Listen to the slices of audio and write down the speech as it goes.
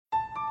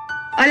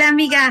Hola,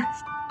 amiga.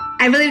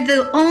 I believe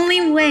the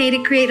only way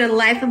to create a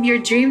life of your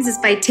dreams is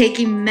by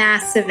taking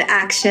massive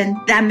action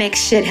that makes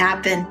shit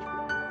happen.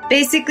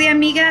 Basically,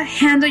 amiga,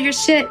 handle your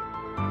shit.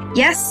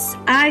 Yes,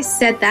 I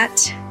said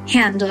that.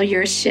 Handle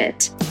your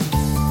shit.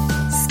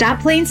 Stop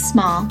playing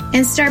small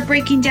and start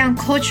breaking down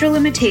cultural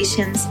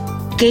limitations,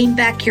 gain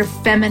back your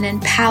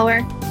feminine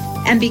power,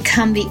 and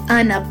become the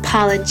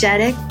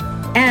unapologetic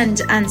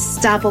and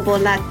unstoppable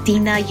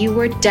Latina you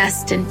were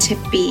destined to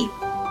be.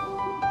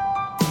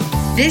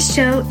 This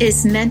show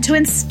is meant to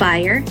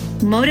inspire,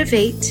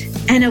 motivate,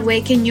 and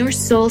awaken your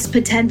soul's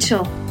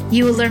potential.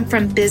 You will learn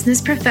from business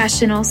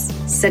professionals,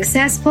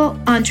 successful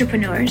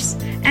entrepreneurs,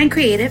 and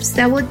creatives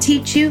that will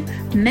teach you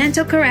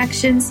mental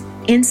corrections,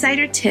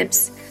 insider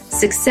tips,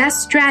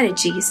 success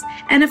strategies,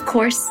 and of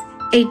course,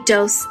 a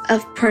dose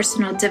of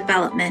personal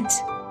development.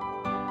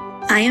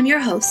 I am your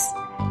host,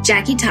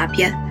 Jackie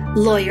Tapia,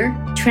 lawyer,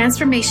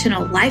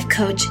 transformational life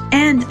coach,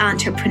 and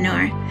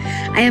entrepreneur.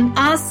 I am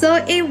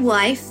also a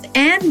wife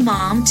and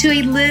mom to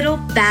a little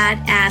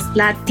badass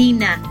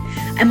Latina.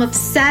 I'm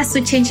obsessed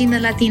with changing the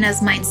Latina's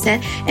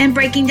mindset and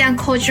breaking down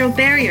cultural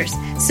barriers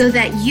so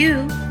that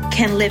you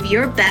can live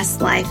your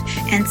best life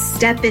and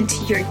step into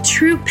your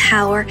true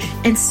power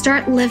and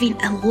start living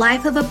a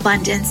life of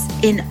abundance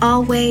in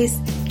all ways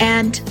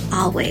and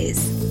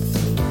always.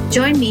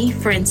 Join me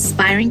for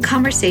inspiring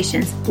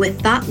conversations with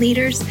thought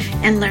leaders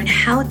and learn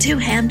how to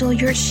handle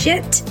your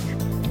shit.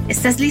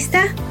 ¿Estás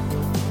lista?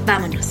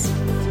 Vámonos.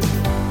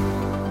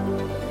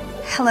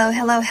 Hello,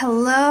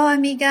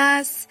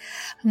 amigas.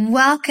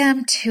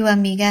 Welcome to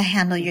Amiga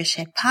Handle Your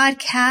Shit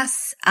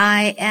podcast.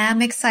 I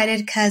am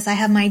excited because I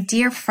have my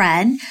dear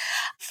friend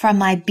from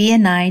my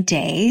BNI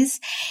days,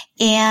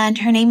 and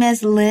her name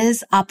is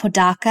Liz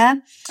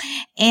Apodaca,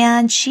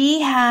 and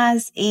she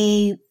has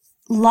a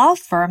law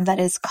firm that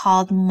is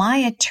called My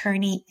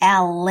Attorney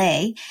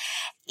LA,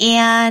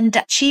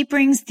 and she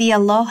brings the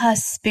aloha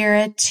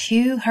spirit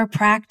to her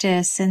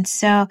practice. And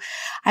so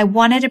I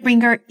wanted to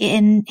bring her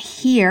in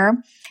here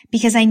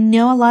because I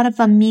know a lot of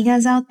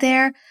amigas out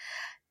there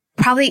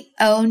probably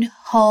own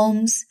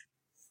homes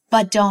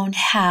but don't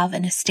have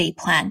an estate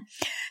plan.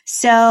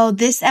 So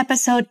this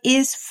episode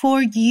is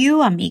for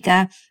you,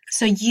 amiga,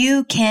 so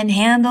you can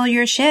handle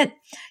your shit,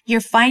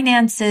 your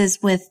finances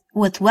with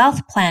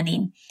wealth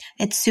planning.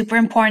 It's super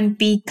important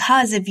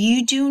because if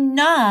you do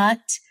not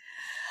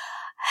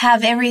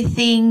have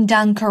everything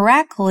done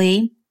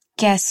correctly,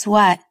 guess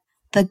what?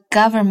 The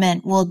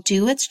government will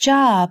do its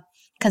job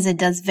because it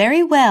does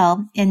very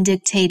well in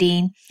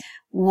dictating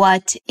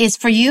what is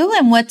for you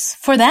and what's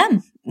for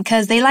them,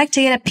 because they like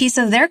to get a piece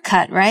of their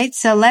cut, right?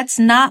 So let's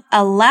not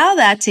allow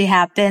that to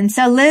happen.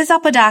 So Liz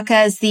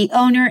Apodaca is the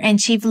owner and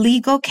chief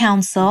legal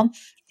counsel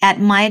at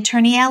My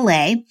Attorney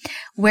LA,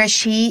 where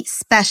she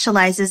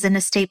specializes in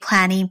estate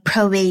planning,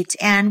 probate,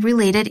 and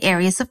related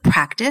areas of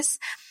practice.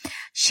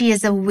 She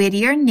is a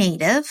Whittier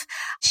native.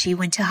 She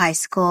went to high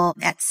school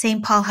at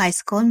St. Paul High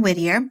School in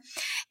Whittier.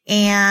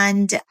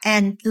 And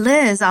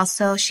Liz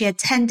also, she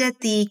attended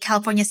the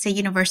California State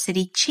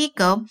University,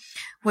 Chico,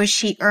 where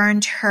she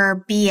earned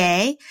her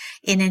BA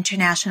in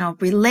International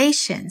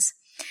Relations.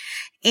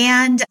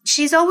 And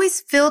she's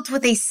always filled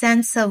with a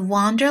sense of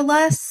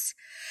wanderlust.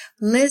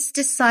 Liz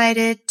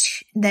decided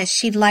that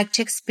she'd like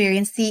to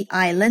experience the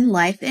island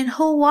life in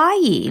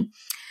Hawaii.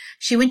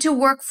 She went to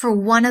work for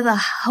one of the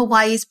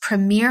Hawaii's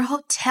premier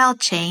hotel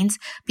chains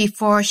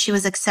before she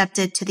was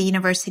accepted to the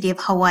University of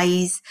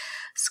Hawaii's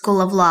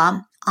School of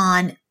Law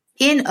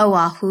in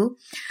Oahu.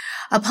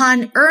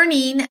 Upon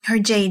earning her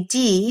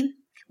JD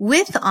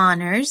with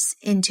honors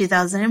in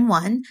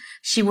 2001,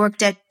 she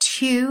worked at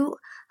two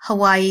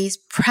Hawaii's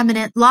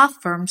prominent law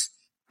firms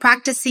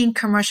practicing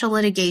commercial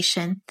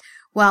litigation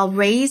while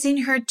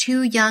raising her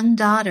two young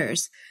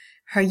daughters,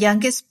 her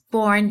youngest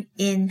born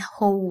in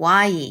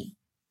Hawaii.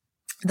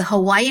 The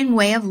Hawaiian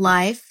way of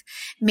life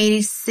made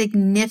a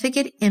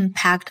significant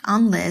impact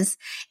on Liz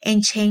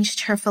and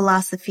changed her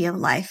philosophy of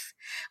life.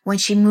 When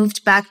she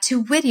moved back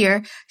to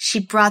Whittier, she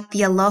brought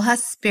the aloha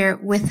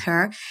spirit with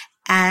her,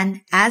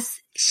 and as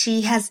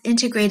she has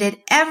integrated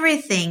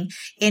everything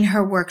in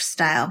her work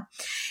style.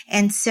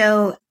 And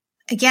so,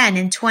 again,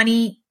 in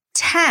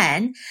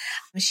 2010,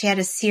 she had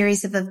a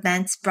series of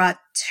events brought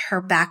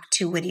her back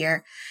to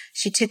Whittier.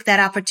 She took that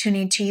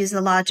opportunity to use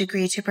the law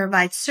degree to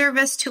provide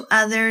service to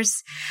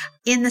others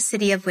in the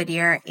city of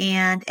Whittier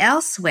and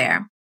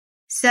elsewhere.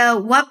 So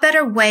what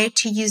better way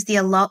to use the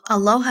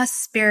aloha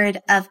spirit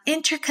of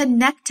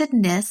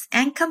interconnectedness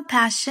and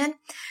compassion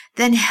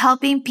than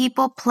helping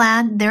people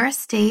plan their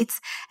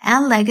estates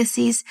and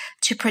legacies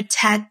to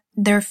protect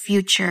their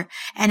future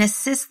and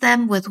assist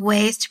them with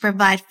ways to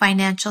provide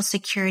financial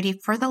security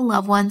for the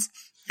loved ones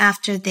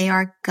after they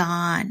are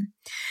gone.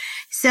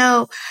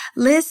 So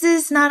Liz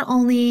is not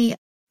only,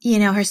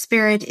 her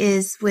spirit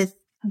is with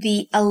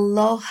the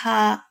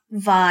aloha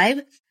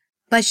vibe,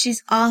 but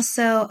she's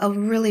also a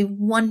really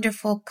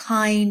wonderful,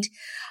 kind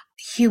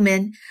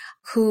human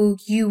who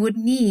you would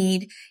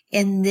need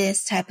in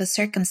this type of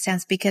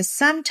circumstance, because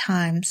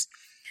sometimes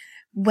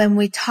when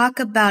we talk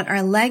about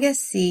our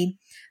legacy,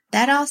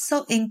 that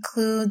also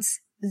includes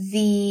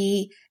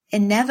the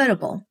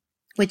inevitable,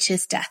 which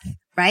is death,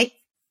 right?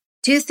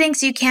 Two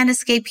things you can't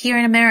escape here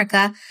in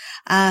America,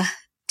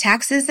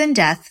 taxes and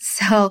death.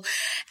 So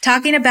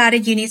talking about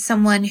it, you need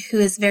someone who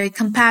is very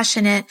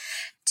compassionate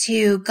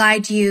to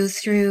guide you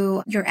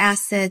through your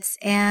assets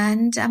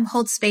and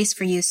hold space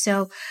for you.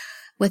 So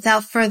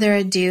without further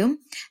ado,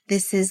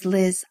 this is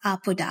Liz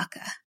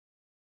Apodaca.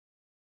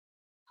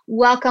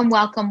 Welcome,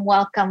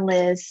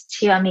 Liz,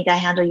 to Amiga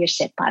Handle Your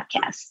Shit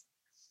podcast.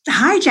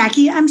 Hi,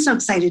 Jackie. I'm so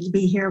excited to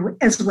be here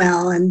as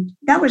well. And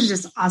that was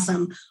just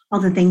awesome,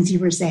 all the things you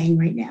were saying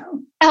right now.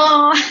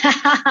 Oh,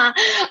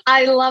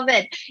 I love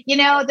it. You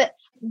know, the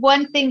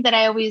one thing that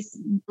I always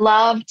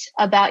loved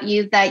about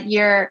you, that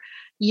your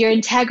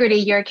integrity,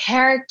 your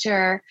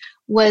character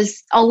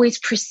was always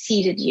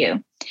preceded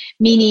you,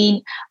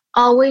 meaning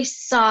always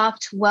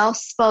soft,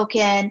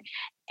 well-spoken,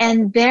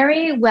 and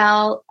very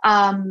well,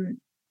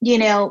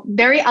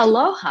 very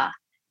aloha.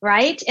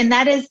 Right. And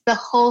that is the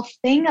whole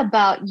thing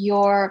about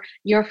your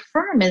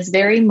firm, is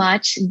very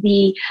much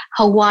the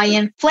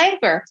Hawaiian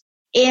flavor.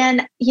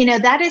 And,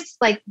 that is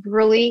like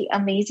really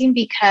amazing,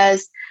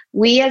 because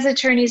we as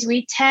attorneys,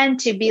 we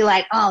tend to be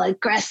like all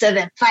aggressive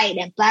and fight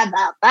and blah,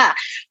 blah, blah,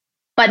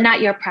 but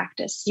not your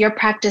practice. Your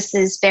practice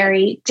is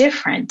very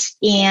different.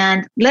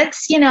 And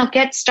let's,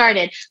 get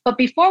started. But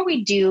before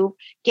we do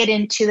get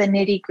into the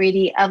nitty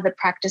gritty of the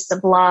practice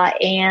of law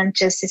and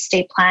just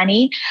estate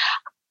planning,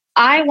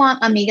 I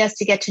want amigas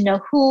to get to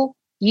know who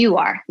you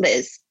are,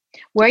 Liz,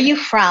 where you're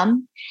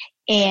from,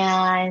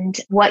 and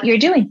what you're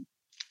doing.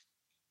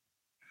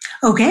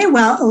 Okay,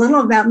 well, a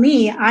little about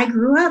me. I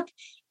grew up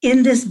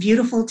in this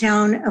beautiful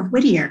town of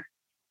Whittier.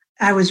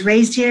 I was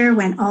raised here,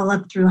 went all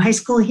up through high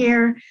school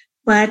here,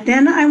 but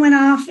then I went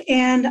off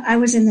and I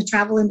was in the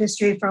travel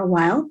industry for a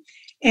while.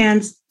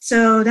 And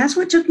so that's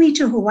what took me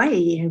to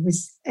Hawaii.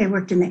 I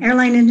worked in the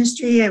airline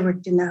industry, I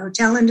worked in the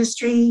hotel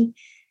industry,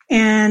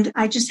 and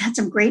I just had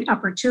some great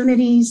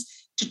opportunities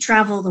to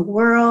travel the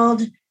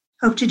world.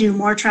 Hope to do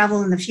more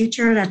travel in the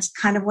future. That's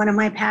kind of one of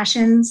my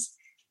passions.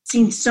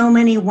 Seen so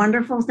many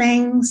wonderful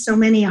things, so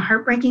many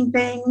heartbreaking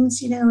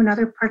things, in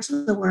other parts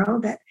of the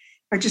world that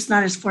are just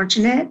not as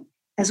fortunate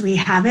as we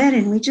have it.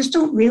 And we just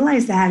don't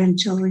realize that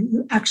until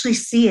you actually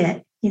see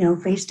it,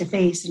 face to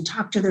face, and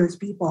talk to those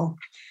people.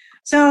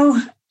 So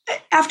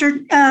after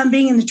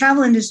being in the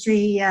travel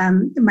industry,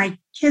 my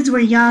kids were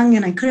young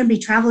and I couldn't be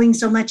traveling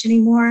so much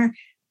anymore.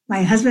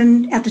 My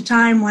husband at the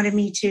time wanted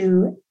me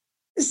to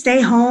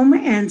stay home.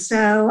 And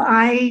so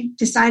I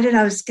decided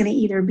I was going to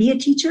either be a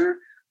teacher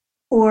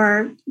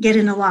or get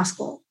into law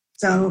school.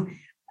 So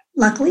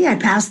luckily I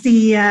passed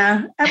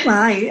I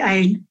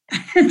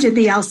did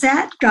the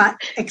LSAT, got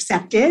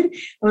accepted.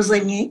 I was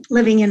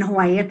living in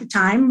Hawaii at the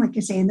time, like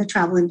I say, in the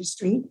travel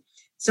industry.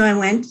 So I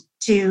went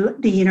to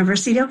the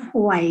University of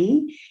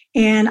Hawaii,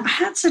 and I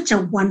had such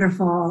a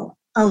wonderful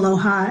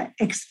aloha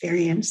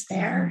experience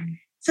there.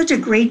 Such a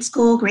great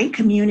school, great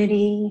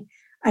community.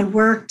 I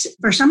worked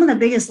for some of the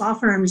biggest law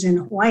firms in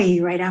Hawaii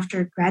right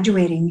after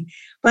graduating.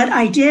 But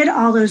I did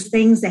all those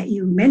things that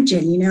you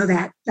mentioned,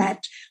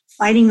 that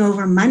fighting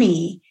over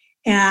money.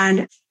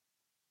 And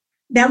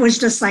that was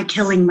just like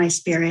killing my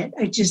spirit.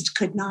 I just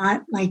could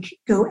not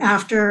go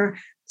after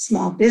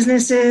small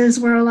businesses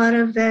where a lot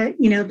of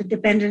the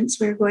dependents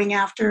we were going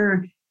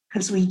after,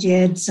 because we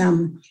did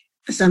some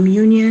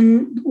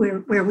union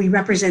where we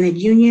represented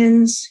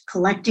unions,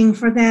 collecting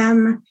for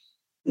them,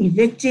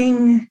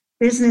 evicting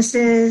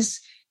businesses,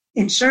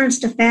 insurance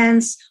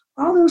defense,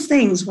 all those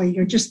things where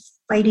you're just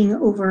fighting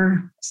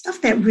over stuff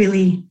that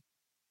really,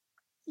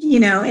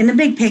 in the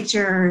big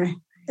picture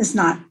is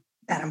not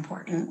that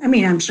important. I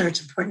mean, I'm sure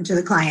it's important to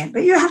the client,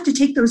 but you have to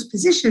take those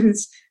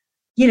positions,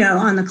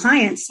 on the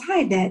client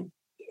side that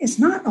it's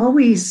not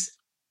always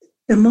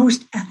the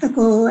most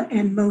ethical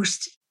and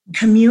most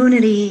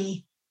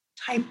community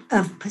type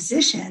of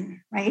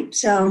position, right?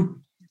 So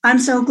I'm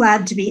so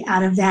glad to be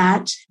out of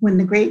that. When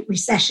the Great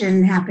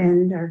Recession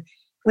happened, or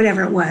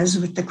whatever it was,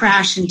 with the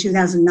crash in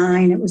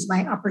 2009, it was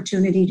my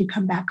opportunity to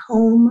come back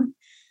home,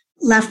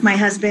 left my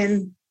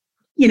husband,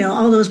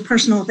 all those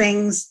personal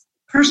things,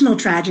 personal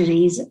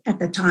tragedies at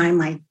the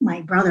time.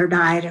 My brother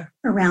died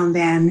around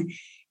then.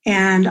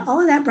 And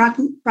all of that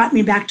brought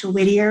me back to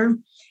Whittier.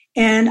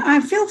 And I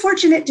feel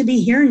fortunate to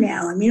be here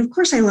now. I mean, of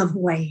course I love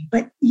Hawaii,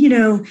 but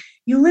you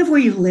live where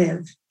you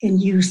live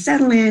and you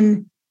settle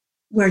in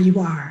where you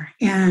are.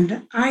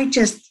 And I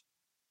just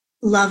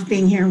love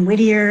being here in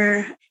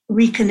Whittier,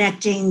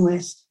 reconnecting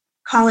with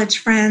college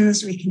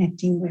friends,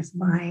 reconnecting with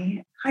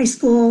my high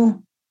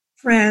school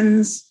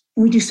friends.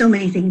 We do so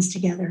many things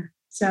together.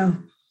 So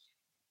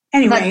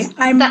anyway,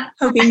 I'm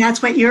hoping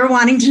that's what you're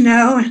wanting to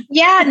know.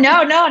 Yeah,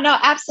 no,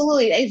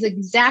 absolutely. That is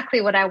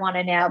exactly what I want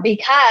to know,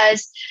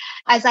 because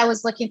as I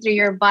was looking through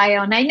your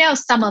bio, and I know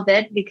some of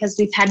it because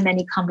we've had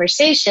many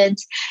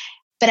conversations,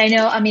 but I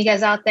know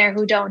amigas out there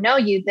who don't know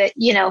you, that,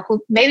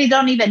 who maybe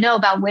don't even know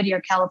about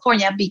Whittier,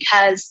 California,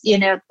 because,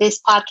 this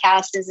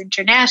podcast is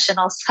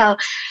international. So,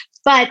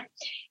 but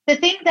the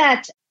thing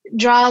that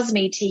draws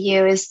me to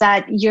you is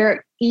that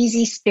your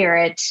easy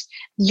spirit,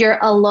 your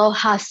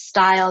aloha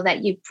style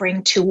that you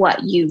bring to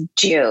what you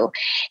do.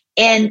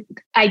 And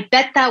I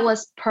bet that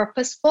was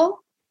purposeful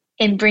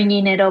in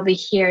bringing it over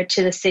here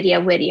to the city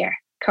of Whittier,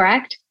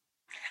 correct?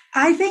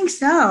 I think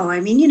so. I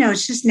mean,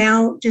 it's just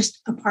now just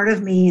a part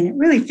of me, and it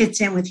really fits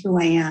in with who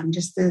I am,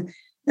 just the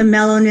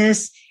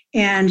mellowness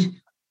and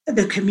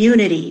the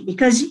community.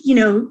 Because,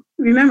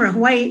 remember,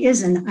 Hawaii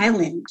is an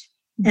island.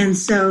 And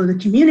so the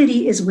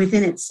community is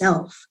within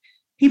itself.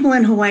 People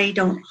in Hawaii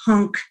don't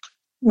honk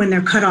when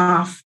they're cut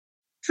off.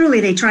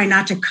 Truly, they try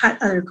not to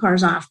cut other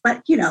cars off,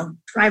 but,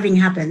 driving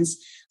happens.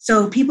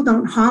 So people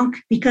don't honk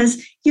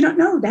because you don't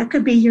know. That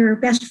could be your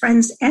best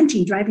friend's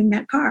auntie driving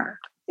that car.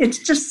 It's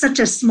just such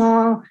a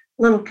small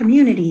little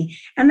community.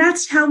 And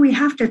that's how we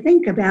have to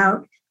think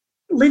about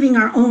living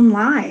our own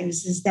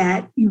lives, is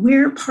that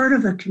we're part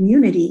of a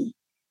community.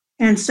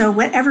 And so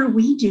whatever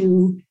we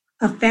do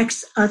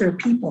affects other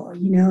people.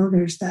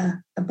 There's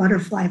the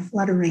butterfly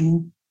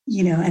fluttering,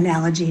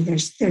 analogy.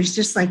 There's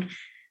just like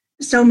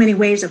so many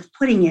ways of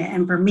putting it.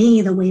 And for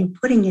me, the way of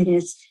putting it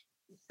is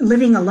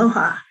living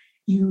aloha.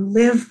 You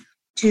live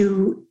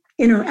to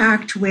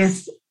interact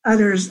with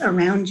others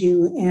around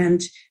you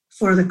and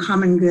for the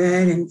common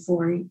good and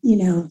for,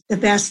 the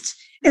best.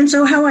 And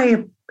so how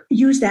I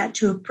use that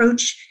to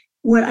approach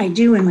what I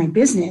do in my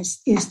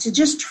business is to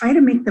just try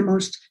to make the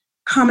most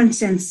common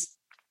sense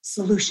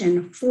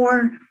solution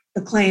for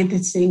the client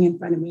that's sitting in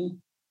front of me.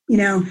 We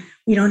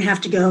don't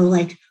have to go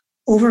like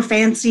over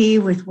fancy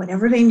with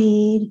whatever they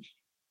need.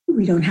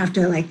 We don't have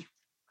to like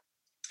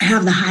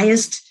have the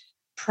highest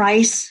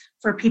price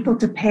for people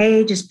to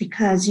pay just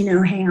because, hey,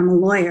 I'm a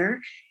lawyer.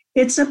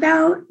 It's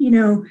about,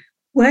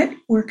 what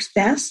works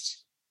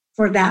best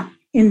for that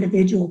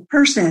individual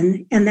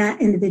person and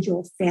that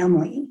individual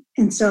family.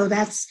 And so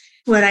that's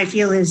what I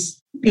feel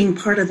is being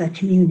part of the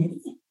community.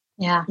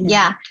 Yeah.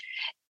 Yeah.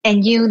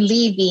 And you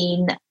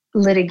leaving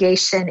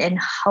litigation in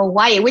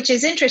Hawaii, which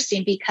is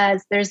interesting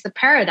because there's the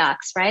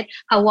paradox, right?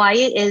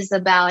 Hawaii is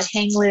about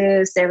hang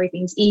loose,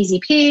 everything's easy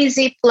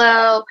peasy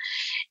flow,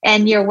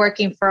 and you're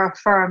working for a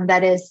firm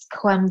that is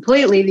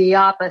completely the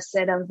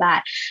opposite of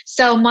that.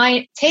 So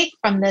my take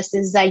from this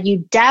is that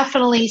you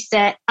definitely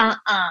said, I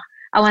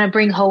want to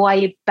bring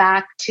Hawaii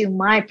back to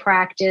my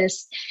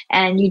practice,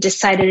 and you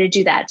decided to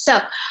do that.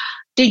 So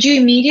did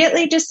you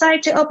immediately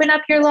decide to open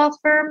up your law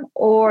firm,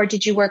 or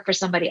did you work for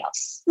somebody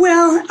else?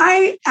 Well,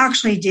 I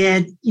actually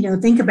did,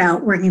 think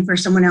about working for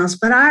someone else,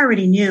 but I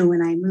already knew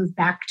when I moved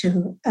back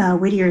to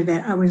Whittier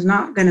that I was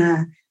not going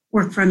to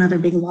work for another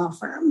big law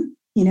firm.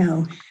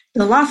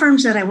 The law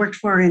firms that I worked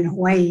for in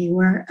Hawaii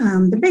were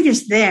the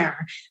biggest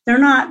there. They're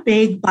not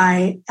big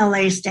by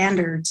LA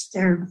standards.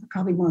 They're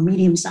probably more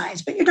medium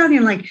sized, but you're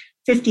talking like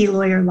 50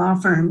 lawyer law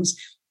firms.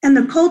 And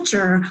the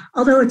culture,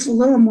 although it's a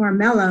little more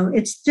mellow,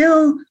 it's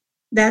still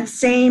that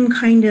same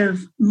kind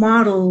of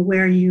model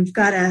where you've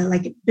got to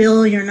like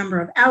bill your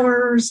number of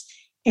hours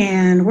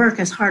and work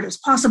as hard as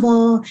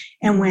possible.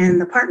 And when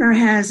the partner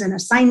has an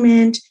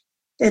assignment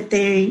that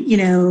they,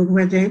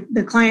 where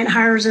the client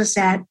hires us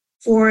at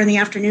 4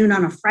 p.m.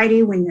 on a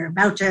Friday when you're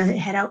about to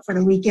head out for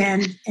the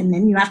weekend, and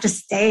then you have to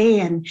stay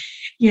and,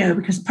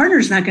 because the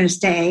partner's not going to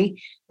stay,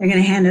 they're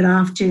going to hand it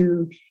off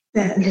to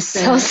the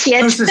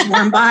closest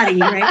warm body,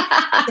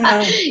 right?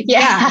 So,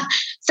 yeah.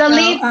 So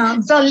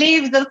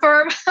leave the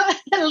firm,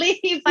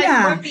 leave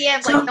by 4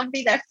 p.m. Like, don't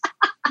be there.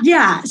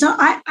 Yeah. So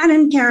I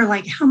didn't care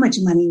like how much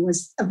money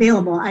was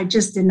available. I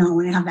just did not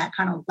want to have that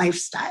kind of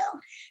lifestyle,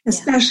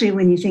 especially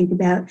when you think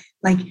about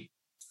like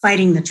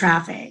fighting the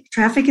traffic.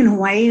 Traffic in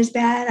Hawaii is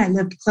bad. I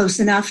lived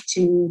close enough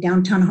to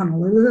downtown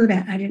Honolulu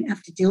that I didn't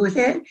have to deal with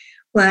it.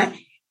 But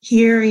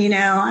here,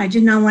 I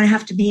did not want to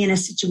have to be in a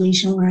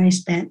situation where I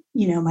spent,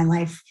 my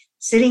life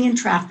sitting in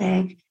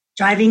traffic,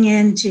 driving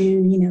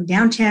into,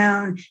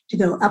 downtown to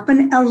go up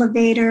an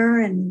elevator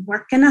and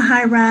work in a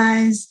high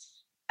rise.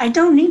 I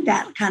don't need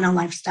that kind of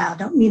lifestyle.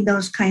 Don't need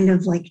those kind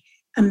of like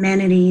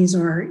amenities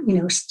or,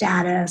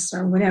 status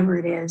or whatever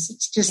it is.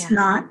 It's just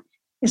not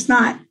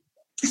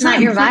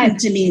your vibe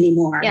to me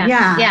anymore.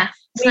 Yeah.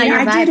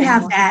 I did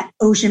have that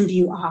ocean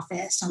view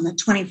office on the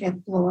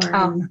 25th floor.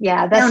 Oh,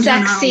 yeah.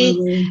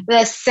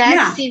 The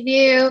sexy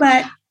view,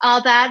 but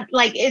all that,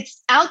 like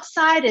it's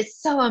outside. It's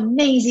so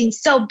amazing,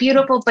 so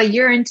beautiful, but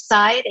you're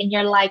inside and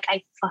you're like,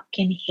 I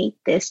fucking hate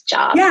this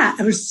job. Yeah.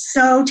 I was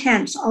so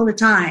tense all the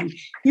time.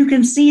 You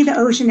can see the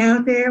ocean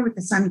out there with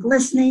the sun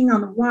glistening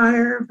on the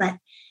water, but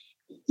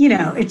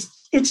it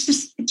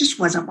just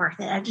wasn't worth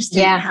it. I just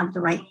didn't have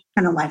the right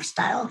kind of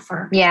lifestyle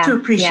to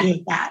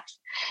appreciate that.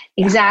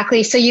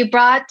 Exactly. So you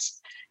brought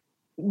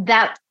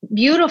that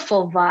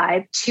beautiful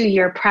vibe to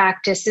your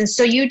practice. And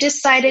so you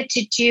decided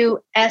to do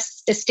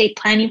estate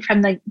planning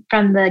from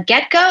the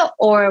get-go,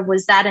 or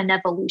was that an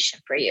evolution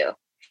for you?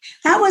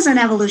 That was an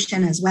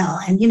evolution as well.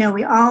 And,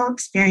 we all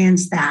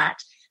experience that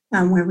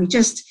where we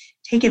just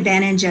take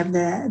advantage of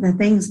the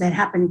things that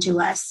happen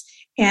to us.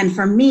 And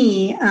for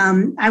me,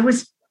 I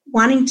was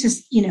wanting to,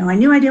 I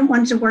knew I didn't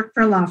want to work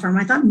for a law firm.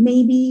 I thought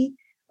maybe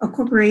a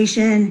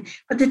corporation,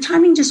 but the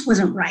timing just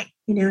wasn't right.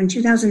 In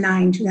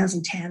 2009,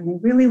 2010, there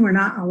really were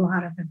not a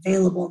lot of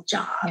available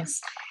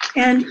jobs.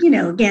 And,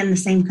 again, the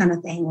same kind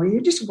of thing where you're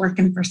just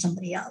working for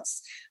somebody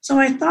else. So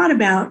I thought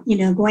about,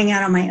 going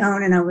out on my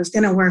own, and I was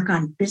going to work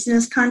on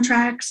business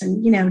contracts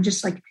and,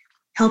 just like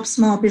help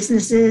small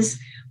businesses.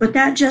 But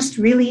that just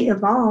really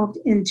evolved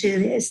into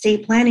the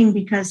estate planning,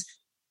 because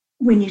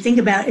when you think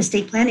about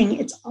estate planning,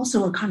 it's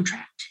also a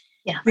contract.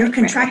 Yeah, you're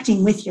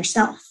contracting with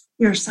yourself.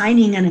 You're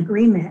signing an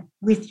agreement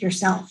with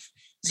yourself.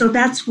 So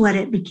that's what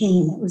it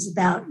became. It was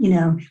about,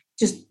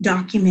 just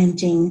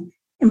documenting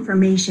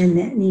information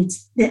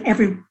that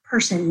every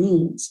person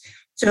needs.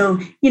 So,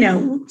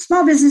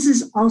 small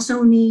businesses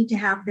also need to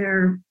have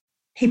their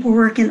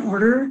paperwork in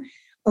order.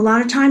 A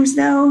lot of times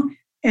though,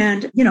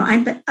 and,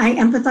 I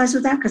empathize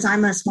with that because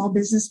I'm a small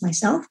business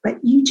myself, but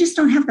you just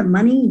don't have the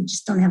money. You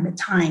just don't have the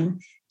time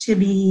to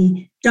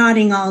be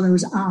dotting all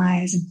those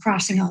I's and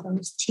crossing all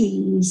those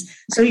T's.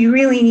 So you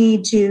really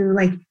need to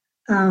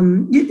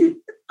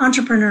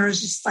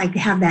entrepreneurs just like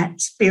have that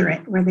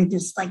spirit where they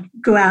just like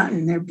go out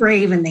and they're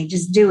brave and they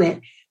just do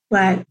it.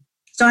 But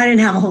so I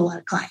didn't have a whole lot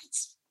of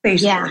clients,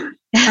 basically.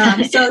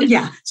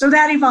 Yeah. So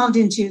that evolved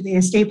into the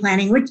estate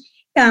planning, which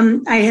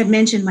I had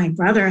mentioned my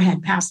brother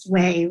had passed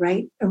away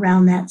right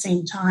around that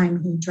same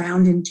time. He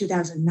drowned in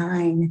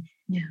 2009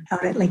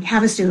 out at Lake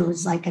Havasu. It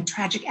was like a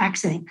tragic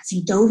accident because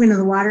he dove into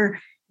the water,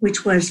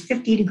 which was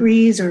 50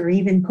 degrees or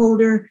even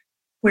colder,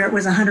 where it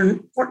was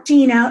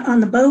 114 out on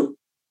the boat.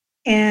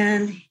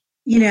 And,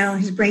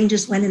 his brain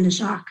just went into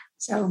shock.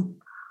 So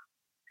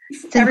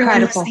it's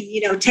incredible.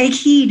 Take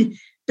heed.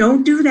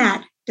 Don't do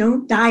that.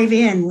 Don't dive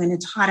in when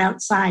it's hot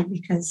outside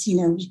because,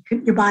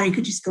 your body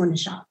could just go into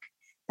shock.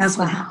 That's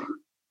what happened.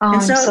 Oh,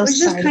 and so it was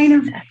just kind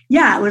of,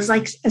 it was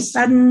like a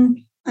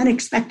sudden,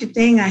 unexpected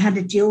thing. I had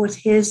to deal with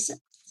his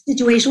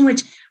situation,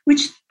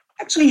 which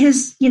actually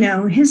his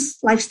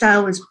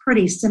lifestyle was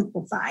pretty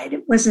simplified.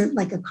 It wasn't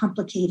like a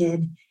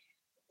complicated,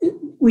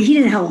 he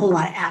didn't have a whole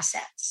lot of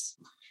assets.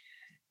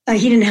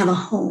 He didn't have a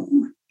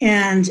home.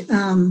 And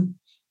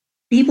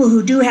people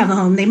who do have a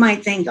home, they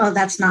might think, oh,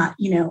 that's not,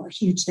 a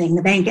huge thing.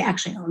 The bank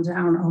actually owns it. I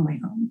don't own my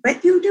home.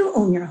 But you do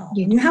own your home.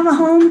 You have a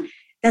home,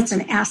 that's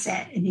an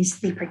asset. It needs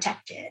to be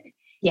protected.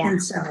 Yeah.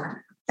 And so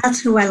that's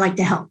who I like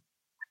to help.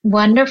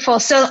 Wonderful.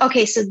 So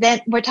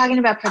then we're talking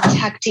about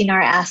protecting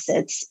our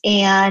assets.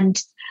 And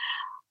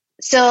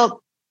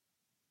so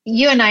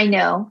you and I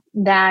know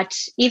that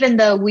even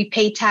though we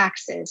pay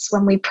taxes,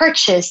 when we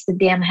purchase the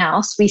damn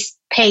house, we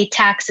pay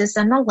taxes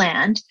on the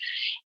land.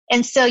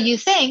 And so you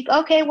think,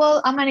 okay,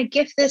 well, I'm going to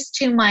give this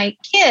to my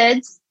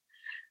kids.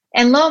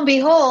 And lo and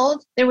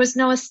behold, there was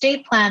no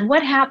estate plan.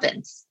 What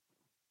happens?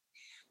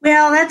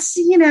 Well, that's,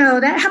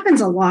 that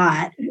happens a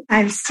lot.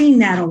 I've seen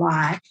that a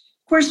lot.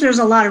 Of course, there's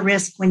a lot of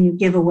risk when you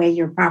give away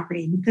your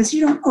property because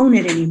you don't own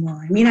it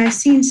anymore. I mean, I've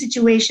seen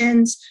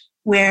situations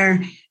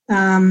where,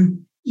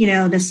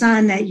 the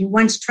son that you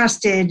once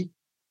trusted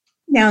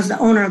now is the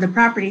owner of the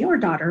property, or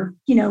daughter,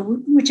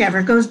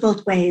 whichever, goes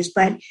both ways.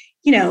 But,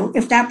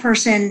 if that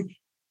person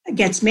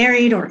gets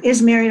married or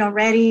is married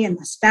already and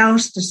the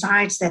spouse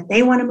decides that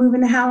they want to move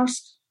in the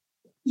house,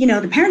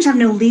 the parents have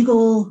no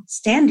legal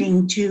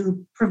standing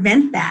to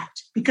prevent that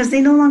because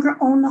they no longer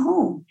own the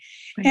home.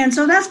 Right. And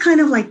so that's kind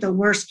of like the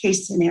worst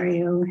case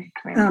scenario,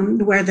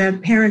 where the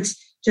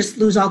parents just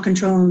lose all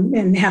control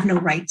and have no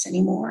rights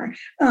anymore.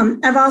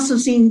 I've also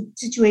seen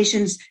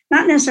situations,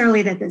 not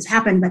necessarily that this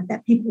happened, but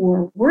that people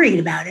were worried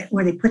about it,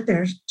 where they put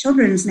their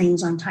children's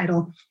names on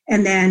title,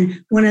 and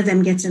then one of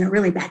them gets in a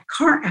really bad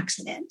car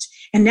accident.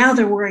 And now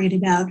they're worried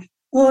about,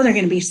 they're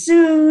going to be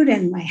sued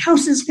and my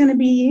house is going to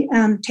be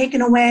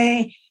taken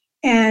away.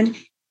 And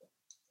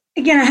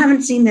again, I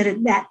haven't seen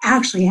that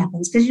actually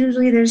happens because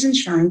usually there's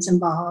insurance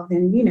involved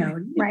and,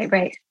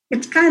 Right.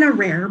 It's kind of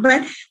rare,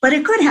 but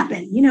it could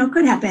happen, it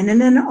could happen.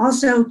 And then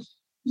also,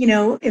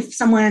 if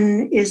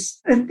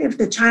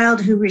the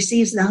child who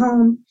receives the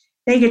home,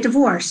 they get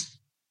divorced,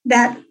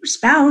 that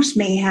spouse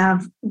may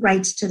have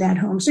rights to that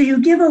home. So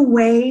you give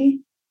away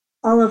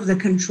all of the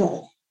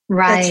control.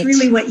 Right. That's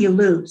really what you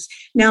lose.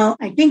 Now,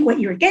 I think what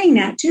you're getting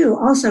at too,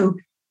 also,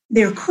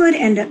 there could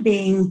end up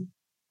being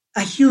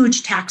a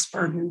huge tax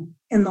burden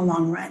in the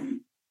long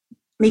run.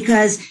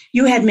 Because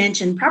you had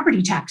mentioned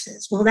property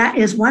taxes. Well, that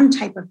is one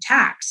type of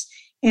tax.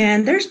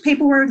 And there's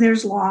paperwork,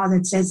 there's law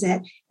that says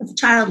that if a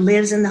child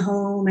lives in the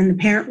home and the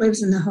parent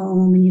lives in the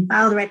home and you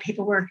file the right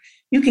paperwork,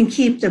 you can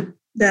keep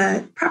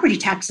the property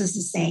taxes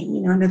the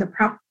same, under the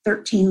Prop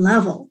 13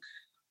 level.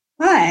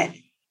 But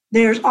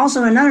there's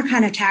also another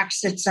kind of tax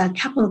that's a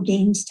capital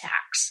gains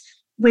tax,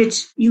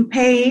 which you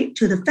pay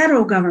to the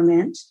federal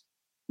government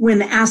when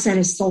the asset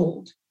is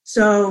sold.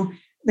 So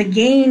the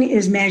gain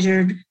is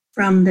measured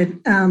from the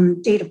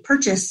date of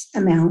purchase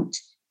amount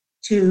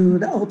to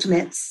the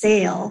ultimate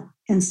sale.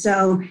 And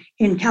so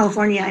in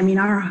California, I mean,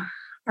 our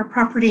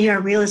property, our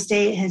real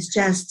estate has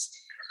just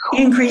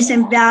increase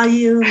in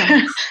value,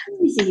 like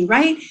crazy,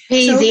 right?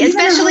 Easy, so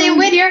especially in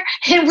Whittier.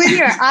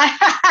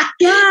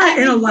 Yeah,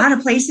 in a lot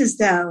of places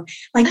though.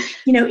 Like,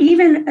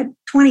 even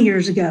 20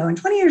 years ago, and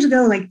 20 years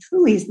ago, like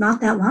truly is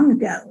not that long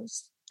ago. It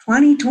was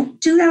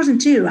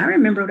 2002. I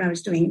remember what I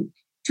was doing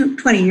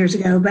 20 years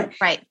ago, but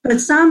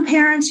some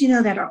parents,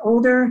 that are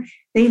older,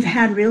 they've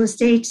had real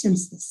estate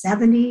since the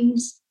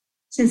 70s,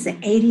 since the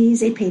 80s.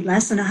 They paid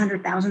less than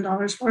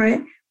 $100,000 for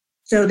it.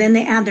 So then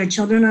they add their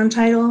children on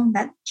title.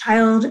 That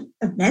child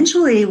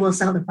eventually will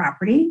sell the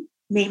property.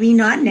 Maybe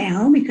not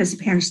now because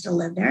the parents still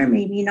live there.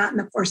 Maybe not in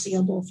the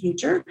foreseeable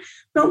future.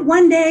 But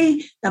one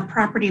day the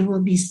property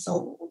will be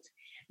sold.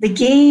 The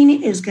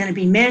gain is going to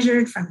be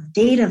measured from the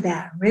date of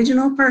that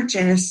original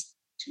purchase.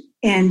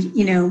 And,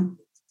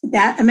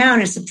 that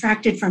amount is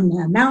subtracted from the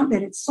amount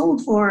that it's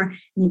sold for,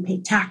 and you pay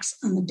tax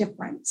on the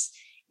difference.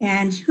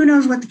 And who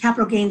knows what the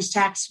capital gains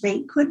tax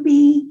rate could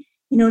be.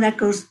 That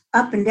goes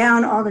up and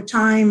down all the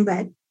time,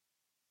 but,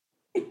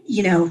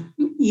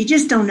 you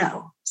just don't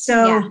know.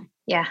 So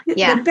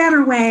the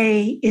better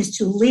way is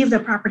to leave the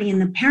property in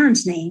the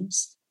parents'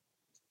 names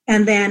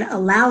and then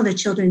allow the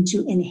children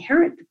to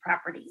inherit the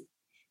property.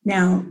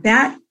 Now,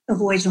 that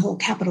avoids the whole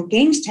capital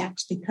gains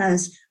tax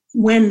because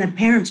when the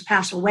parents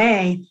pass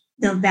away,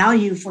 the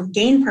value for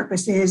gain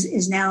purposes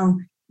is now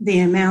the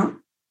amount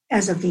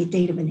as of the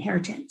date of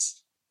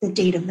inheritance, the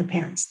date of the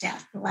parent's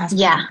death, the last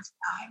parent's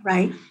die,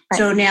 right?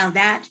 So now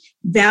that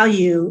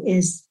value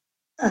is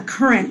a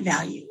current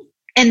value.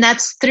 And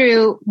that's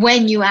through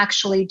when you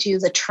actually do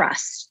the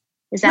trust.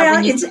 Is that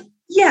when you...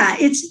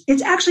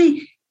 It's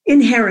actually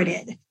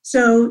inherited.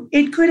 So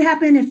it could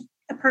happen if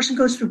a person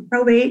goes through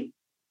probate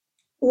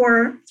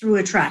or through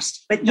a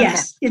trust. But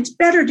yes, it's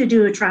better to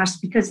do a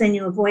trust because then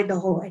you avoid the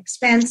whole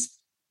expense,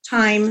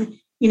 time,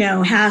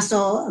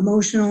 hassle,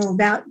 emotional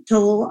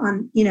toll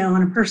on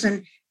a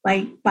person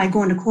by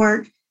going to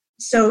court.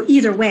 So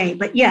either way,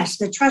 but yes,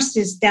 the trust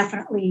is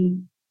definitely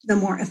the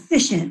more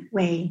efficient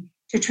way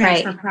to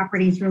transfer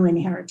property through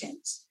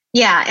inheritance.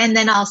 Yeah. And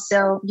then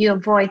also you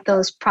avoid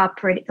those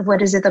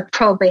the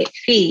probate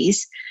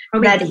fees.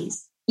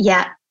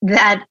 Yeah.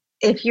 That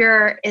if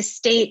your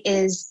estate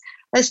is,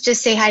 let's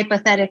just say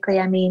hypothetically,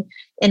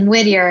 in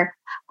Whittier,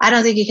 I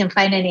don't think you can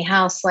find any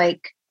house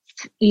like,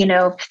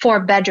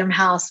 4-bedroom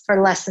house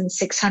for less than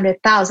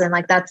 $600,000.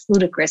 Like that's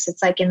ludicrous.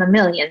 It's like in the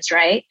millions,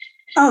 right?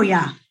 Oh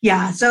yeah.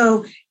 Yeah.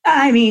 So,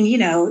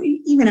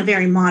 even a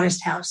very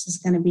modest house is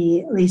going to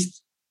be at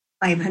least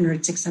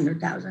 500,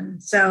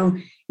 600,000. So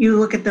you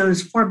look at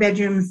those 4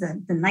 bedrooms,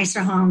 the nicer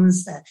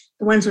homes, the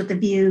ones with the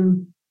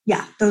view.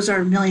 Yeah. Those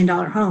are $1 million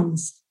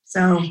homes.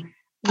 So,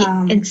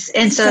 so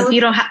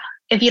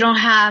if you don't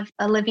have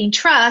a living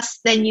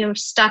trust, then you're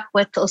stuck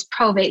with those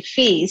probate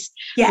fees,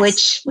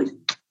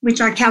 which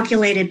are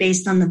calculated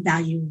based on the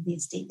value of the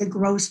estate, the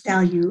gross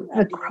value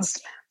of the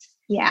estate.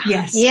 Yeah.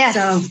 Yes. Yeah.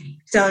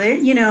 So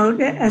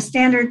a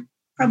standard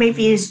probate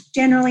fee is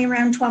generally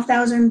around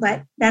 $12,000,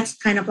 but that's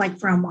kind of like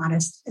for a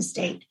modest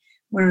estate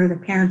where the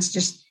parents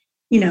just,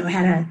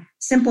 had a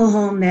simple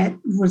home that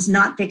was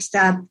not fixed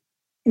up,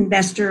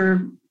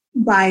 investor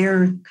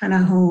buyer kind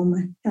of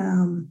home,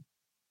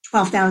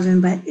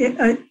 $12,000, but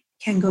it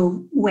can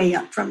go way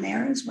up from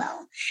there as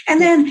well.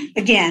 And then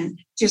again,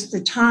 just the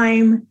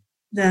time,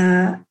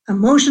 the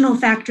emotional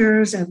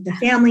factors of the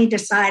family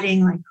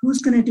deciding like who's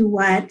going to do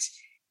what,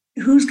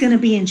 who's going to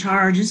be in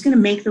charge, who's going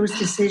to make those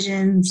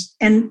decisions.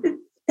 And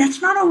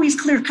that's not always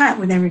clear cut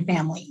with every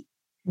family.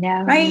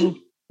 No. Right?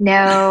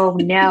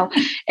 No.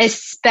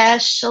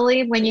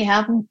 Especially when you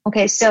have,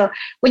 so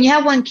when you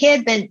have one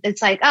kid, then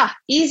it's like,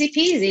 easy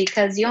peasy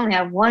because you only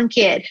have one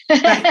kid.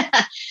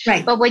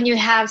 Right. But when you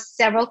have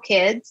several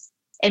kids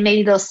and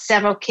maybe those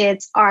several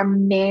kids are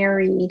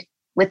married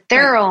with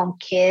their own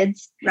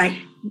kids, right?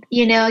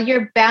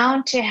 You're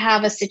bound to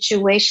have a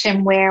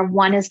situation where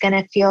one is going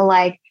to feel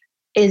like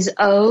is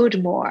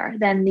owed more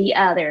than the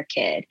other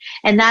kid.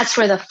 And that's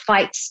where the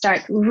fights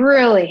start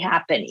really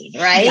happening,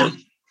 right? Yeah.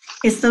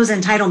 It's those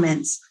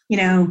entitlements,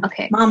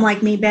 mom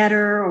liked me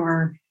better,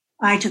 or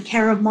I took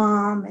care of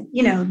mom.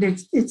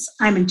 And,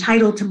 I'm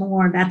entitled to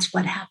more. That's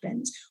what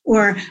happens.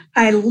 Or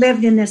I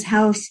lived in this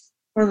house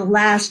for the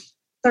last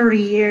 30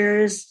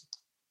 years.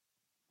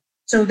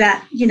 So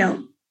that,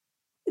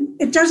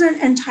 it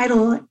doesn't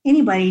entitle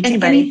anybody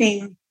to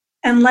anything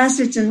unless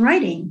it's in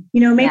writing.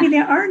 Maybe they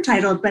are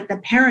entitled, but the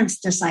parents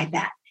decide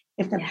that.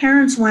 If the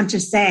parents want to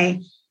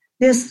say,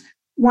 this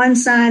one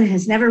son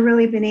has never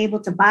really been able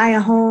to buy a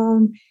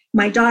home,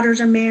 my daughters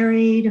are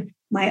married,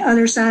 my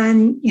other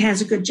son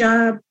has a good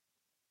job,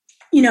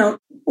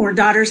 or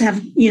daughters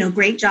have,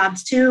 great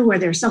jobs too, where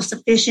they're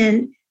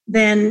self-sufficient,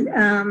 then,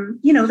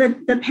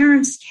 the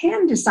parents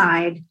can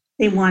decide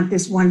they want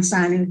this one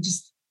son who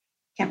just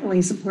can't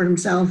really support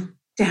himself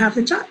to have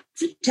the job,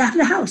 to have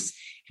the house.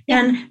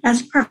 And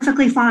that's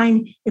perfectly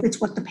fine if it's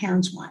what the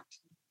parents want.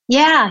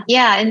 Yeah.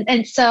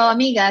 And so,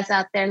 amigas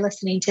out there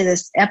listening to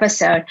this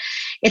episode,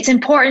 it's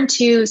important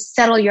to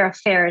settle your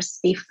affairs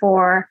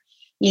before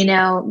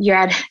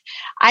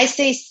I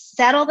say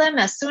settle them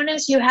as soon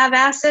as you have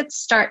assets,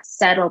 start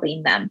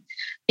settling them,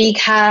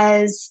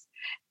 because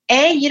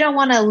you don't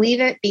want to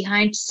leave it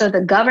behind so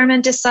the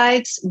government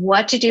decides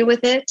what to do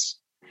with it.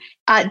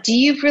 Do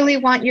you really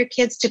want your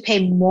kids to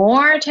pay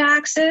more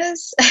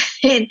taxes?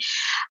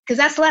 Because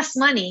that's less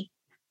money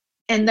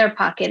in their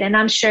pocket. And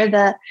I'm sure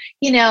the,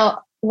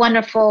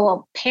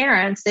 wonderful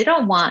parents, they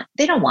don't want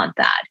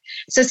that.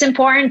 So it's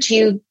important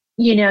to,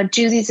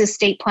 do these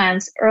estate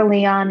plans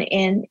early on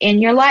in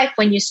your life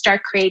when you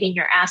start creating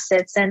your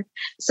assets, and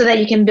so that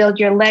you can build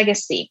your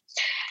legacy.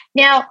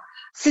 Now,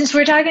 since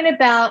we're talking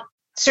about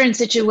certain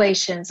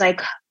situations,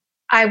 like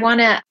I want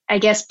to,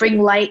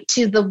 bring light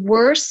to the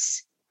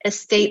worst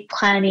estate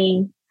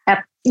planning,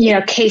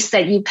 case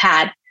that you've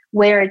had,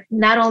 where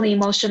not only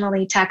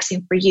emotionally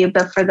taxing for you,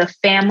 but for the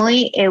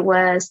family, it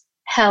was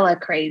hella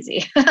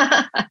crazy.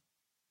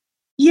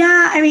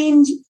 Yeah. I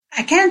mean,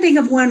 I can't think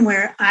of one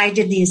where I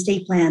did the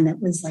estate plan that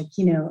was like,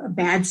 a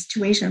bad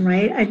situation,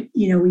 right?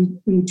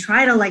 We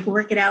try to like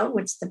work it out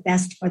what's the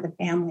best for the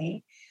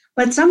family.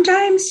 But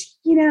sometimes,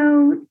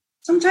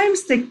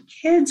 sometimes the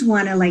kids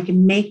want to like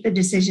make the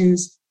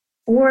decisions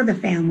for the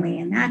family,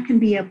 and that can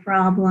be a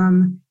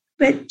problem.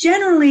 But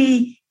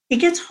generally, it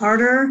gets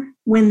harder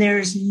when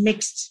there's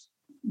mixed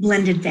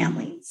blended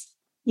families.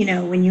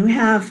 When you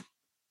have,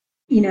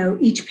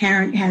 each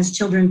parent has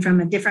children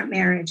from a different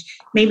marriage.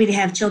 Maybe they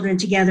have children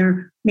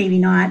together, maybe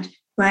not.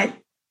 But,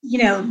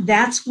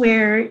 that's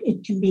where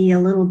it can be a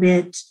little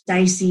bit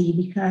dicey,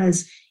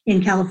 because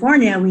in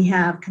California, we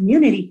have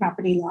community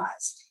property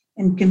laws.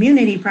 And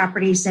community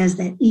property says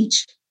that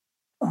each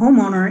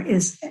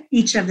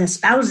of the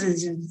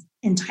spouses is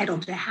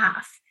entitled to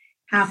half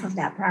of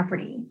that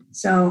property.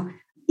 So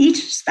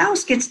each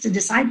spouse gets to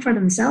decide for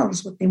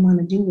themselves what they want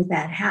to do with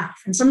that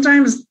half. And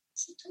sometimes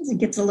it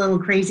gets a little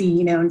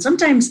crazy, and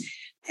sometimes,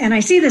 and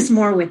I see this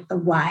more with the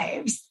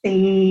wives,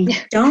 they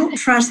don't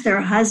trust their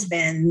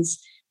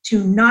husbands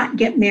to not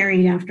get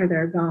married after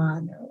they're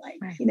gone. They're like,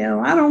 right.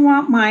 I don't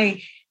want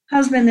my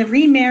husband to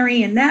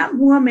remarry and that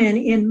woman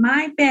in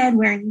my bed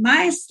wearing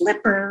my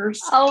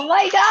slippers. Oh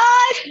my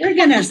God. We're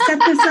going to set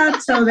this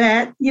up so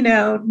that,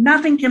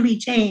 nothing can be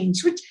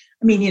changed, which,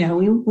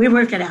 we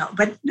work it out,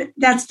 but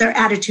that's their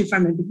attitude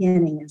from the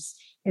beginning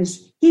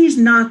is he's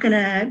not going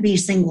to be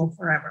single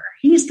forever.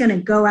 He's going to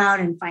go out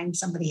and find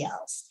somebody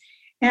else.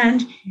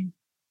 And,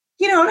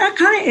 that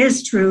kind of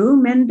is true.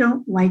 Men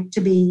don't like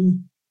to be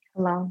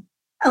alone.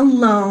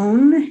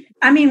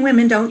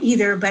 Women don't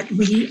either, but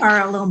we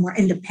are a little more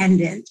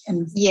independent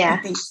and I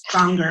think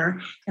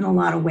stronger in a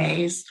lot of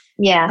ways.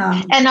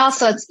 Yeah. And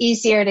also it's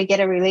easier to get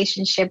a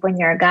relationship when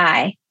you're a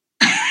guy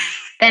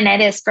than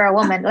it is for a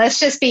woman. Let's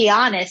just be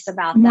honest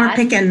about more that.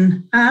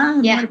 Picking.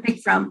 More to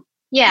pick from.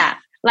 Yeah.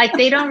 Like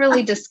they don't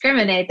really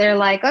discriminate. They're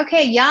like,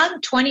 okay,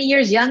 young, 20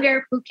 years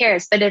younger, who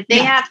cares? But if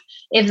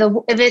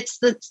if it's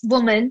the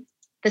woman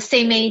the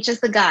same age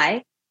as the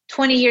guy,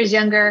 20 years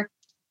younger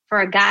for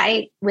a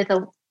guy with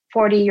a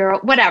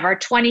 40-year-old, whatever,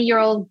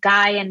 20-year-old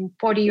guy and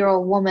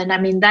 40-year-old woman,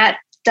 that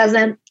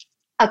doesn't,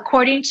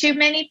 according to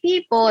many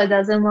people, it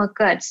doesn't look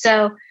good.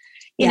 So,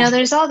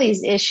 there's all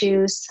these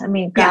issues.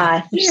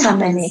 God, there's so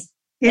many.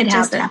 It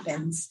just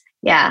happens.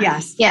 Yeah.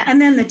 Yes. Yeah. And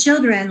then the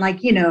children,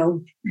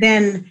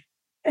 then,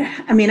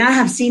 I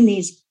have seen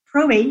these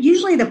probate.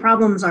 Usually the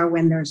problems are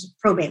when there's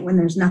probate, when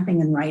there's nothing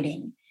in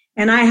writing.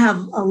 And I have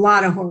a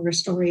lot of horror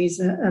stories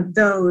of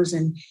those.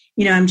 And,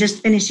 I'm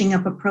just finishing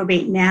up a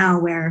probate now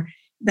where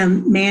the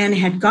man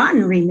had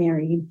gotten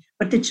remarried,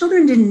 but the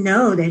children didn't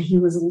know that he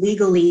was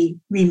legally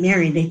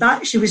remarried. They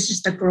thought she was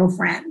just a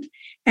girlfriend.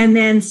 And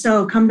then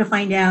so come to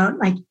find out,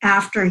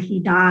 after he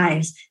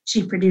dies,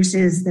 she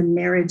produces the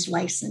marriage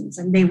license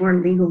and they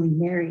were legally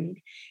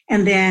married.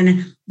 And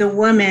then the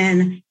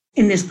woman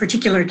in this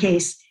particular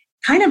case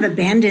kind of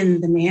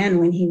abandoned the man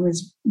when he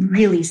was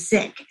really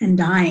sick and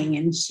dying.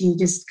 And she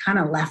just kind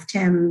of left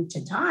him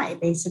to die,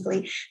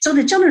 basically. So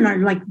the children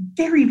are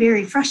very,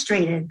 very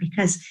frustrated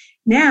because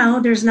now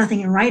there's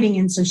nothing in writing.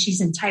 And so she's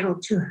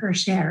entitled to her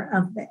share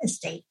of the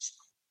estate.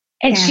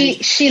 And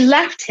she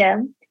left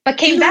him, but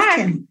came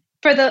back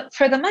for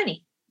the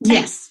money.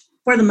 Yes,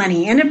 for the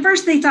money. And at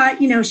first they thought,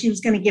 she was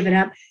going to give it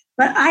up.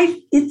 But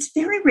it's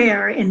very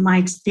rare in my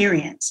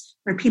experience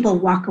where people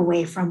walk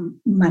away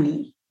from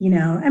money.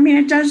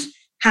 It does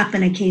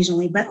happen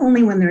occasionally, but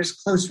only when there's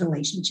close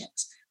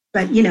relationships.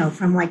 But,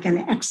 from an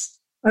ex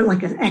or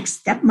an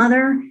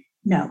ex-stepmother,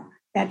 no,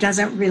 that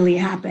doesn't really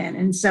happen.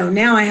 And so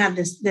now I have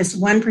this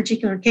one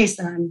particular case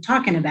that I'm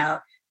talking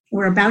about.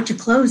 We're about to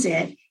close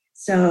it.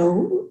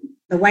 So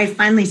the wife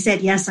finally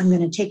said, yes, I'm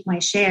going to take my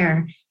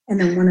share. And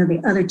then one of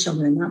the other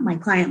children, not my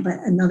client, but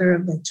another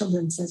of the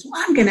children says,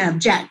 well, I'm going to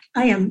object.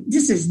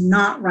 This is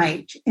not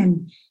right.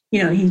 And,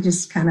 he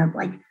just kind of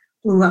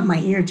blew up my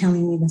ear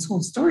telling me this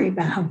whole story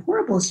about how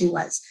horrible she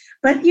was.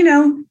 But,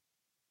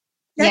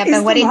 that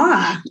is the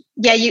law.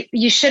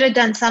 You should have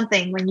done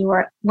something when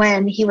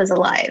he was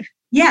alive.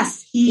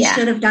 Yes, he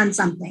should have done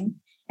something.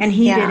 And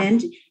he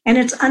didn't. And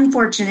it's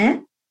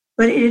unfortunate,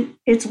 but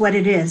it's what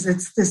it is.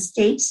 It's the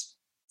state's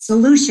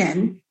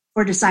solution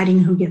for deciding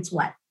who gets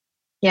what.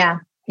 Yeah.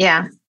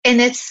 Yeah.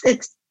 And it's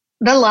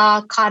the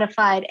law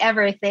codified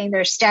everything.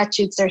 There's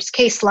statutes, there's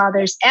case law,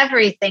 there's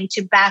everything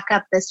to back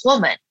up this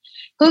woman.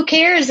 Who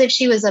cares if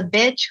she was a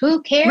bitch?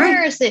 Who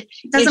cares if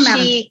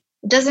she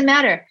doesn't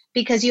matter,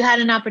 because you had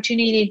an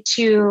opportunity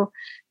to,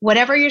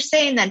 whatever you're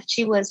saying, that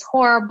she was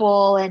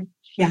horrible and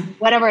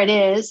whatever it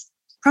is.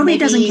 Probate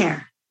doesn't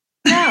care.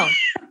 No.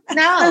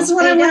 That's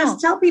what I want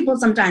to tell people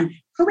sometimes.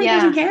 Probate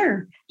doesn't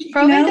care.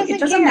 It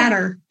doesn't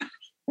matter.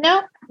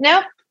 No,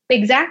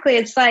 exactly.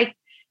 It's like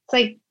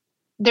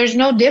there's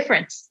no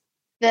difference.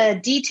 The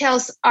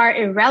details are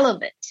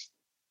irrelevant.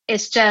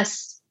 It's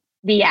just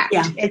the act.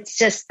 Yeah. It's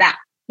just that,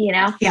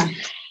 Yeah.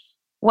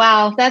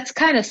 Wow. That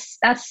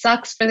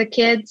sucks for the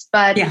kids,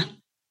 but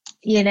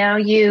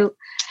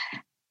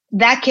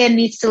that kid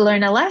needs to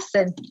learn a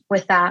lesson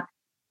with that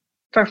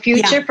for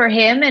future, for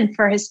him and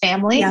for his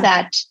family,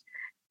 that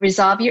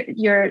resolve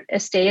your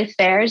estate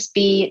affairs,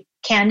 be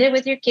candid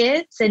with your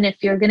kids. And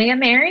if you're going to get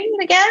married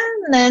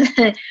again, then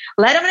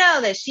let them know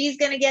that she's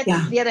going to get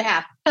the other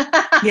half.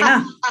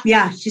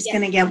 She's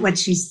going to get what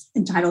she's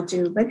entitled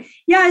to. But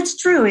it's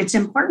true. It's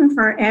important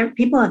for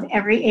people of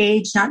every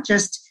age, not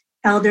just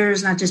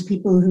elders, not just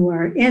people who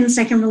are in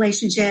second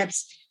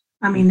relationships.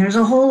 I mean, there's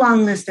a whole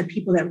long list of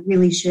people that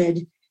really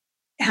should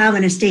have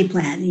an estate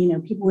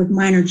plan, people with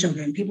minor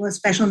children, people with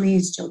special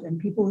needs children,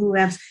 people who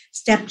have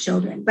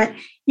stepchildren. But,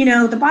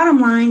 the bottom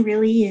line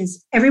really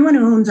is everyone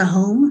who owns a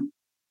home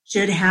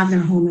should have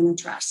their home in a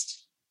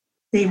trust.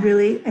 They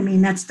really,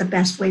 that's the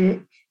best way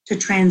to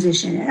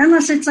transition it,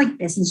 unless it's like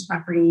business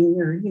property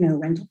or,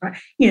 rental property,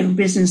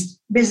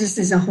 business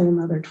is a whole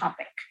nother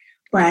topic.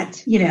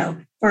 But,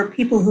 for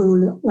people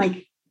who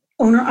like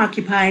owner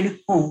occupied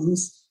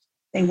homes,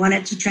 they want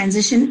it to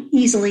transition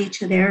easily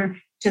to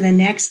the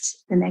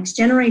next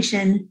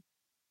generation.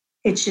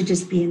 It should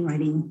just be in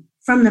writing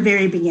from the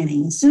very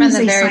beginning. As soon as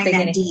they sign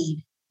that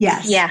deed.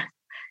 Yes. Yeah,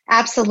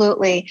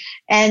 absolutely.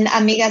 And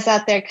amigas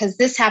out there, because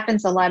this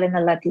happens a lot in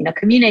the Latino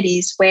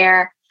communities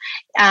where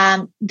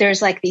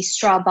there's like these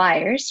straw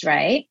buyers,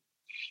 right?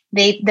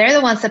 They're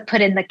the ones that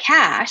put in the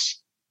cash,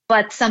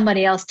 but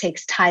somebody else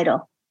takes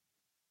title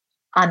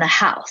on the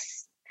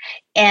house.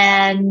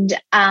 And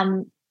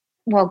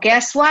well,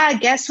 guess what?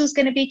 Guess who's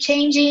going to be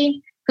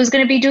changing? Who's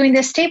going to be doing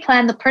the estate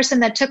plan? The person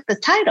that took the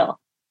title.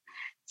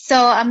 So,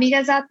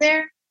 amigas out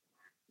there,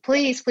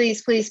 please,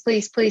 please, please,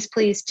 please, please,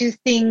 please do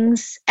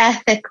things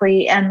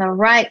ethically and the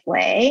right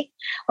way,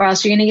 or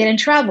else you're going to get in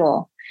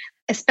trouble,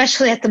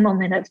 especially at the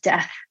moment of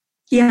death.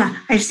 Yeah,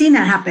 I've seen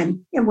that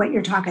happen in what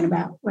you're talking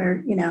about,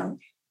 where,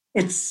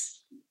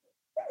 it's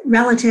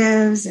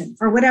relatives and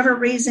for whatever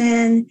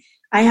reason.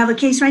 I have a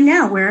case right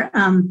now where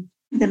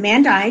the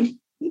man died.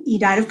 He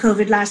died of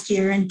COVID last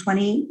year in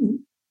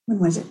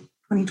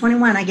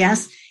 2021, I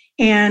guess.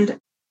 And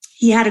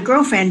he had a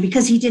girlfriend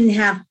because he didn't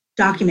have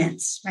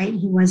documents, right?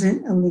 He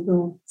wasn't a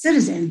legal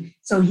citizen.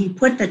 So he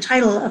put the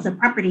title of the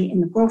property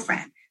in the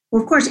girlfriend.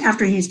 Well, of course,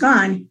 after he's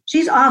gone,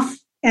 she's off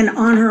and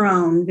on her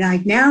own.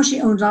 Like now she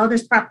owns all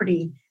this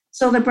property.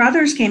 So the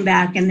brothers came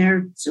back and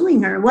they're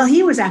suing her. Well,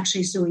 he was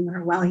actually suing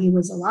her while he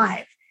was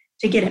alive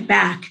to get it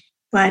back.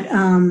 But,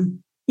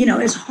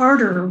 it's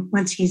harder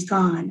once he's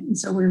gone. And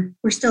so we're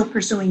still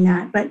pursuing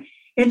that, but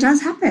it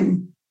does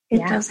happen.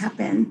 It does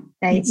happen.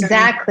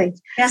 Exactly.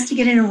 So it has to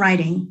get in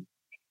writing.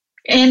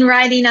 In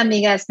writing,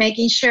 amigas,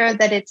 making sure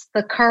that it's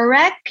the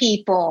correct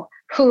people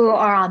who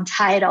are on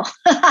title.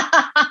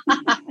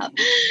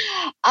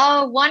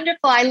 Oh,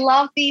 wonderful. I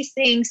love these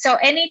things. So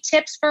any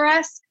tips for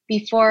us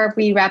before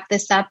we wrap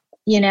this up?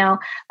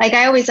 Like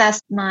I always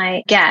ask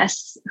my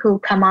guests who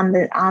come on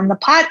the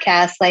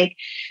podcast, like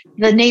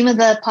the name of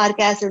the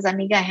podcast is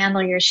Amiga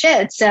Handle Your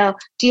Shit. So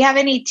do you have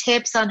any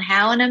tips on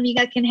how an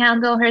amiga can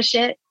handle her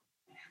shit?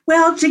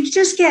 Well, to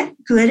just get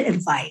good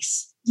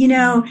advice,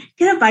 get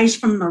advice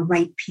from the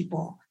right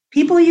people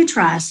you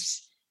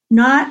trust,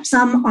 not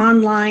some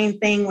online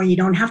thing where you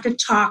don't have to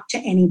talk to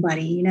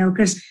anybody,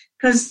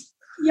 because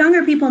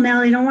younger people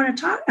now, they don't want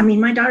to talk. I mean,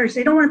 my daughters,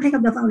 they don't want to pick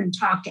up the phone and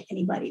talk to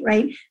anybody,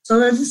 right? So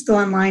they'll just go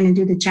online and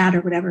do the chat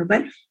or whatever.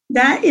 But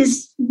that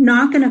is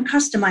not going to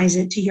customize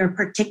it to your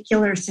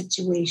particular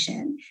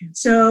situation.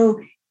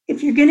 So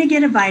if you're going to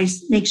get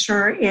advice, make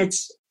sure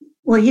it's,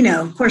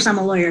 well, of course I'm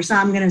a lawyer, so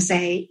I'm going to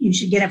say you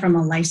should get it from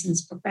a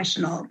licensed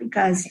professional,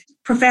 because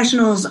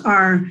professionals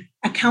are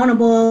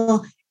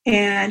accountable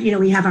and,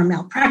 we have our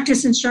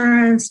malpractice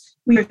insurance.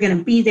 We are going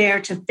to be there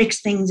to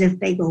fix things if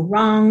they go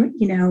wrong,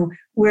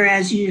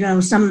 whereas,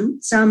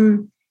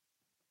 some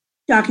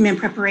document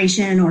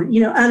preparation or,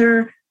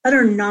 other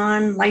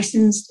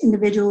non-licensed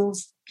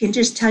individuals can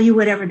just tell you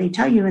whatever they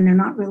tell you, and they're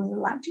not really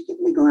allowed to give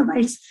legal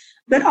advice.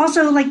 But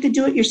also like the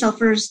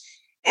do-it-yourselfers.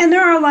 And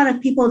there are a lot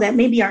of people that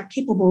maybe are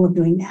capable of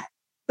doing that.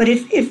 But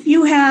if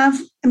you have,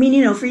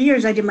 for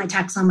years I did my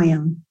tax on my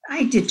own.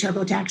 I did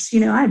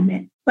TurboTax, I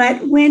admit.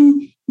 But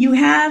when you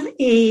have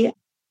a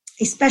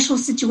special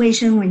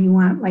situation where you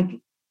want like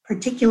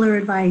particular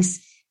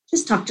advice,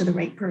 just talk to the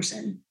right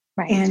person.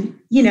 Right. And,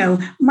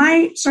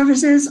 my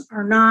services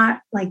are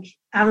not like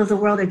out of the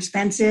world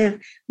expensive.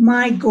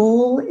 My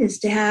goal is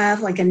to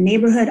have like a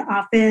neighborhood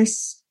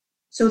office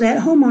so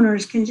that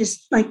homeowners can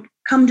just like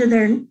come to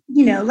their,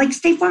 like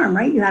State Farm,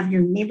 right? You have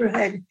your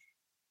neighborhood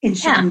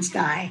insurance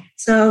guy.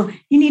 So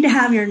you need to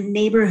have your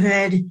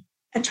neighborhood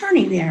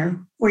attorney there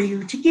for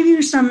you to give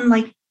you some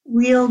like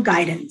real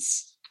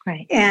guidance.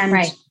 Right.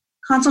 And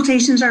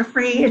consultations are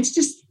free. It's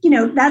just,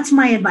 that's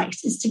my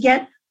advice, is to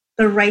get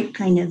the right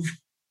kind of,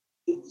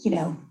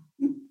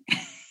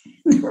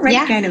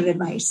 kind of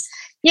advice.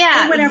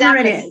 Yeah. Or whatever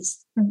exactly. it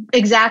is.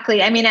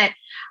 Exactly. I mean,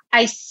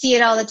 I see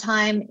it all the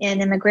time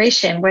in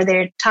immigration where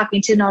they're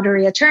talking to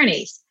notary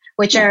attorneys,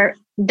 which they're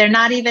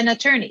not even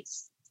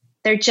attorneys.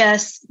 They're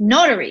just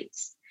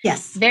notaries.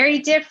 Yes. Very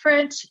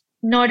different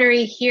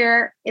notary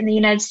here in the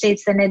United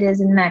States than it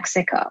is in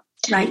Mexico.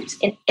 Right.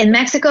 In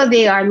Mexico,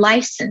 they are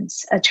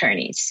licensed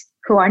attorneys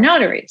who are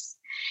notaries.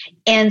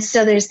 And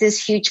so there's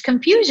this huge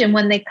confusion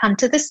when they come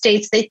to the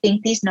States. They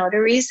think these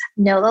notaries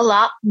know the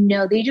law.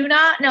 No, they do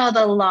not know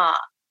the law.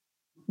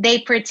 They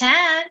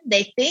pretend,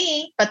 they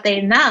think, but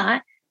they're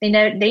not. They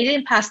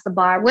didn't pass the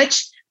bar,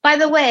 which, by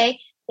the way,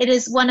 it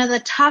is one of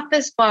the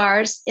toughest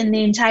bars in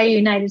the entire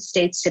United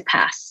States to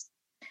pass.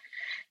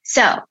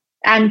 So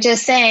I'm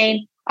just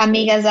saying,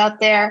 amigas out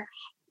there,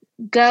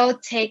 go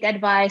take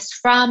advice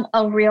from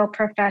a real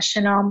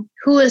professional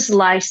who is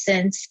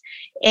licensed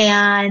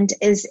and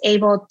is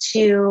able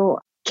to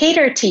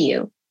cater to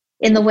you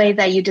in the way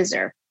that you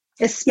deserve,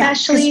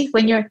 especially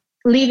when you're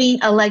leaving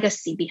a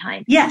legacy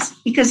behind. Yes,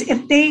 because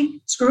if they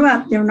screw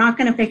up, they're not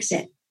going to fix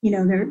it.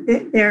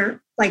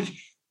 They're like,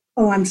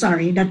 oh, I'm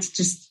sorry. That's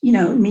just,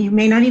 you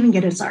may not even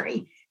get a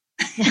sorry.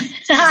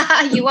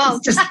 You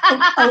won't. Just,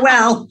 oh,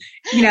 well.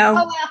 Oh,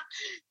 well.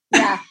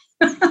 Yeah.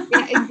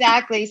 Yeah,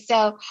 exactly.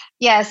 So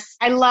yes,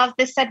 I love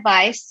this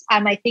advice.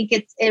 I think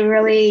it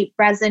really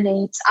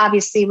resonates,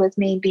 obviously, with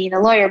me being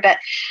a lawyer, but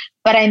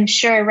I'm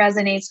sure it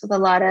resonates with a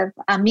lot of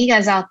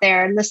amigas out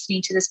there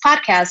listening to this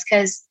podcast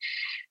because,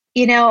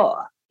 in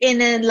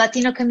the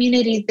Latino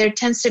community, there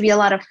tends to be a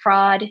lot of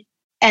fraud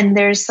and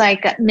there's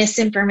like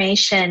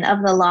misinformation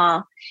of the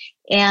law.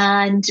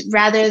 And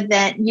rather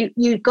than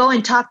you go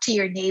and talk to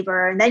your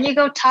neighbor and then you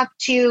go talk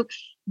to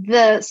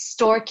the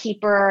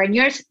storekeeper and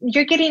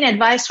you're getting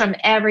advice from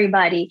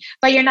everybody,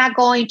 but you're not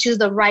going to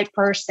the right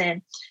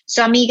person.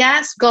 So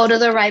amigas, go to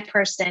the right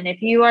person.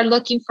 If you are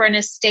looking for an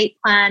estate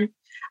plan,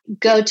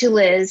 go to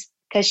Liz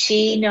because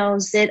she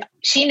knows it.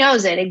 She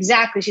knows it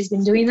exactly. She's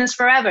been doing this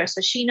forever.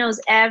 So she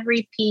knows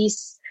every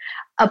piece,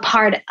 a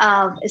part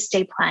of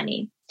estate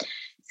planning.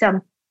 So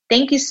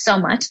thank you so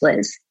much,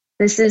 Liz.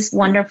 This is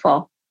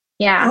wonderful.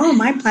 Yeah. Oh,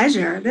 my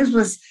pleasure. This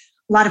was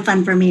a lot of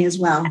fun for me as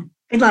well.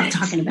 I love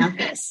talking about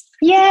this.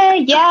 Yeah,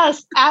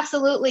 yes,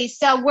 absolutely.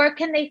 So where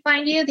can they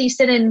find you? You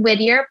sit in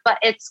Whittier, but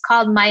it's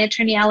called My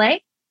Attorney LA.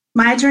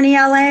 My Attorney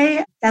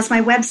LA. That's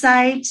my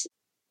website.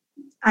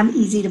 I'm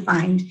easy to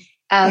find. Okay.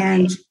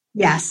 And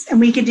yes,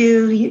 and we could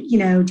do,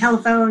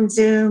 telephone,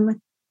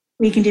 Zoom.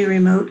 We can do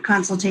remote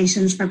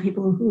consultations for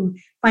people who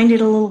find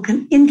it a little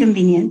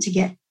inconvenient to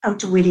get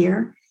out to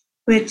Whittier.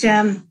 But,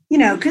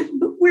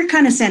 we're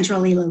kind of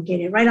centrally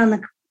located, right on the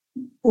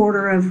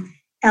border of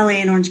LA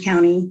and Orange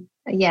County.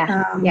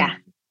 Yeah.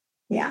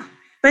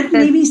 But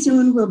maybe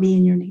soon we'll be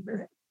in your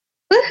neighborhood.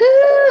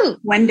 Woohoo!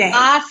 One day.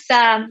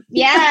 Awesome.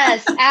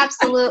 Yes,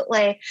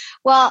 absolutely.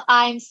 Well,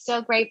 I'm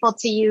so grateful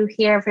to you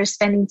here for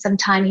spending some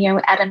time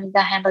here at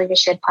Amiga Handle Your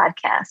Shit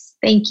podcast.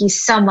 Thank you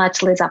so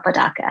much, Liz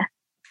Apodaca.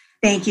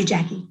 Thank you,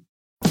 Jackie.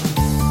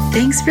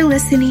 Thanks for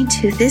listening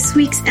to this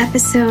week's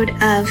episode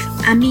of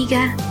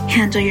Amiga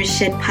Handle Your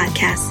Shit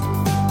podcast.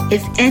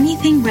 If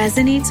anything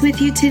resonates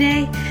with you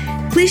today,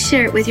 please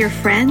share it with your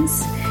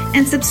friends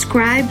and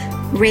subscribe,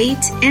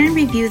 rate, and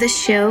review the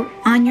show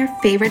on your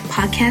favorite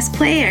podcast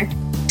player.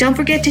 Don't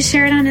forget to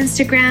share it on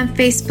Instagram,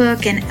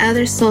 Facebook, and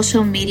other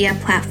social media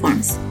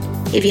platforms.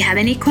 If you have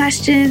any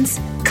questions,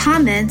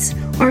 comments,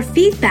 or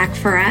feedback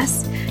for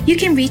us, you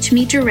can reach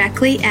me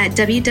directly at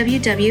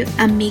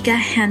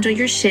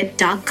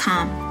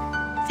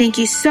www.amigahandleyourshit.com. Thank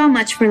you so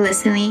much for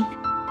listening.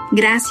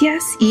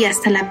 Gracias y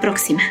hasta la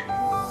próxima.